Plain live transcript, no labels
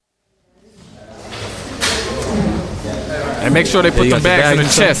And make sure they put them bags in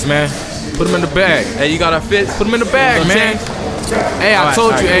the chest, man. Put them in the bag. Hey, you got our fits? Put them in the bag, man. Hey, I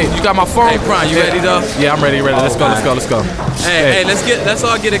told you. Hey, you got my phone? Hey, Prime, you ready though? Yeah, I'm ready. Let's go. Hey, let's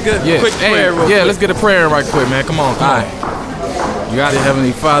all get a good quick prayer. Yeah, let's get a prayer in right quick, man. Come on. You got it,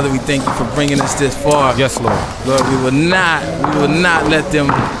 Heavenly Father. We thank you for bringing us this far. Yes, Lord. Lord, we will not let them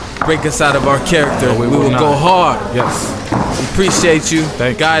break us out of our character. No, we will go hard. Yes. We appreciate you.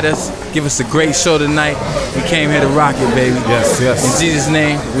 Guide us. Give us a great show tonight. We came here to rock it, baby. Yes. In Jesus'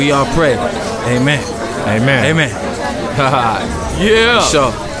 name, we all pray. Amen. Yeah.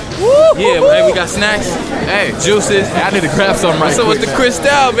 Sure. Yeah, hey, we got snacks. Hey, juices. Hey, I need to grab something right quick. So what's the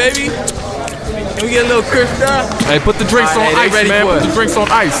Cristal, baby? Can we get a little Cristal? Hey, put the drinks on ice, man. Put the drinks on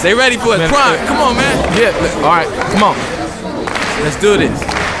ice. They ready for it. Prime, come on, man. Yeah. All right, come on. Let's do this.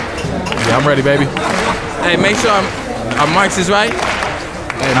 Yeah, I'm ready, baby. Hey, make sure our mics is right.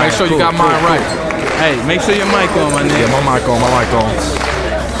 Hey, make sure you got mine right. Hey, make sure your mic on, my nigga. Yeah, my mic on.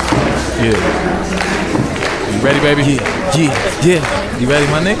 Yeah. You ready, baby? Yeah. You ready,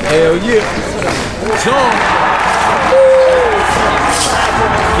 my nigga? Hell yeah. John.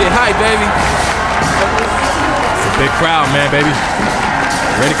 Get hype, baby. It's a big crowd, man, baby.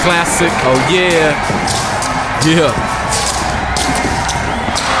 Ready Classic. Oh, yeah. Yeah.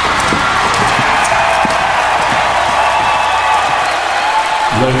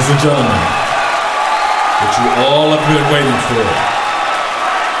 Ladies and gentlemen, what you all have been waiting for,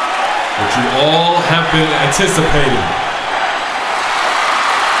 what you all have been anticipating,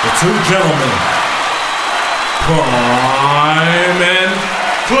 the two gentlemen, Prime and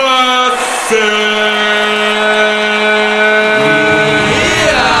Classic.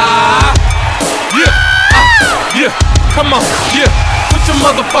 Yeah. Come on. Yeah. Put your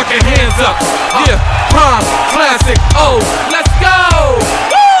motherfucking hands up. Yeah. Prime, Classic. Oh, let's go.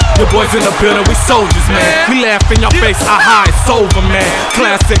 Your boys in the building, we soldiers, man. We laugh in your face, high, it's over, man.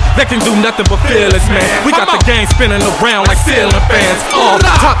 Classic, they can do nothing but fearless, man. We got the game spinning around like ceiling fans. All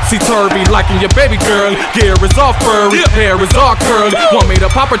topsy-turvy, liking your baby girl. Gear is all furry, hair is all curly. Want me to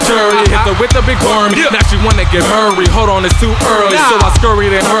pop a cherry, hit her with the big worm. Now she wanna get hurry, hold on, it's too early. So I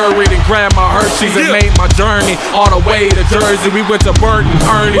scurried and hurried and grabbed my Hershey's and made my journey all the way to Jersey. We went to Burton,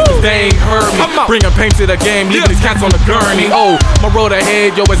 Ernie, cause they ain't heard me. Bringing paint to the game, leaving these cats on the gurney. Oh, my road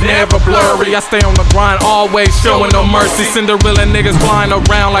ahead, yo, it's never blurry. I stay on the grind, always showing no mercy. Cinderella niggas flying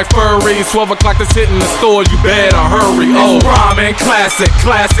around like furries. 12 o'clock that's hitting the store, you better hurry. Oh, Prime and Classic,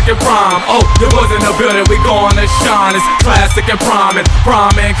 Classic and Prime. Oh, your boys in the building, we going to shine. It's Classic and Prime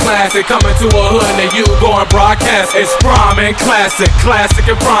and Classic. Coming to a hood and you going broadcast. It's Prime and Classic, Classic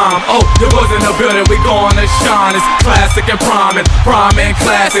and Prime. Oh, your boys in the building, we going to shine. It's Classic and Prime and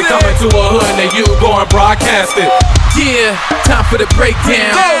Classic. Coming to a hood and you going broadcast it. Yeah, time for the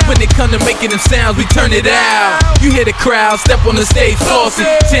breakdown. When it come to making them sounds, we turn it out. You hear the crowd, step on the stage flossy,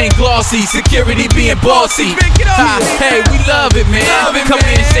 chain glossy, security being bossy. Hey, we love it, man. Come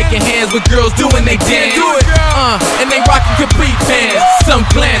in shaking hands with girls doing they dance. And they rocking complete pants. Some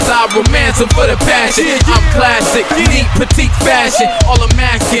glance, I romance them for the passion. I'm classic, neat, petite fashion. All I'm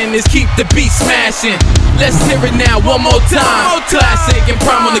asking is keep the beat smashing. Let's hear it now, one more time. Classic and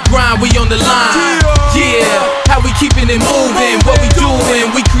Prime on the grind, we on the line. Yeah, how we keeping it moving, what we doing,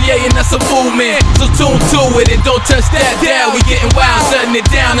 we creating us a movement. So tune to it and don't touch that dial. We getting wild, shutting it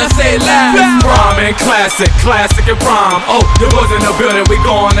down, I say it loud. Prime and Classic, Classic and Prime. Oh, your boys in the building, we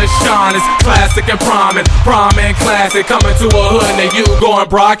going to shine. It's Classic and Prime and Classic. Coming to a hood and you going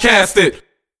broadcast it.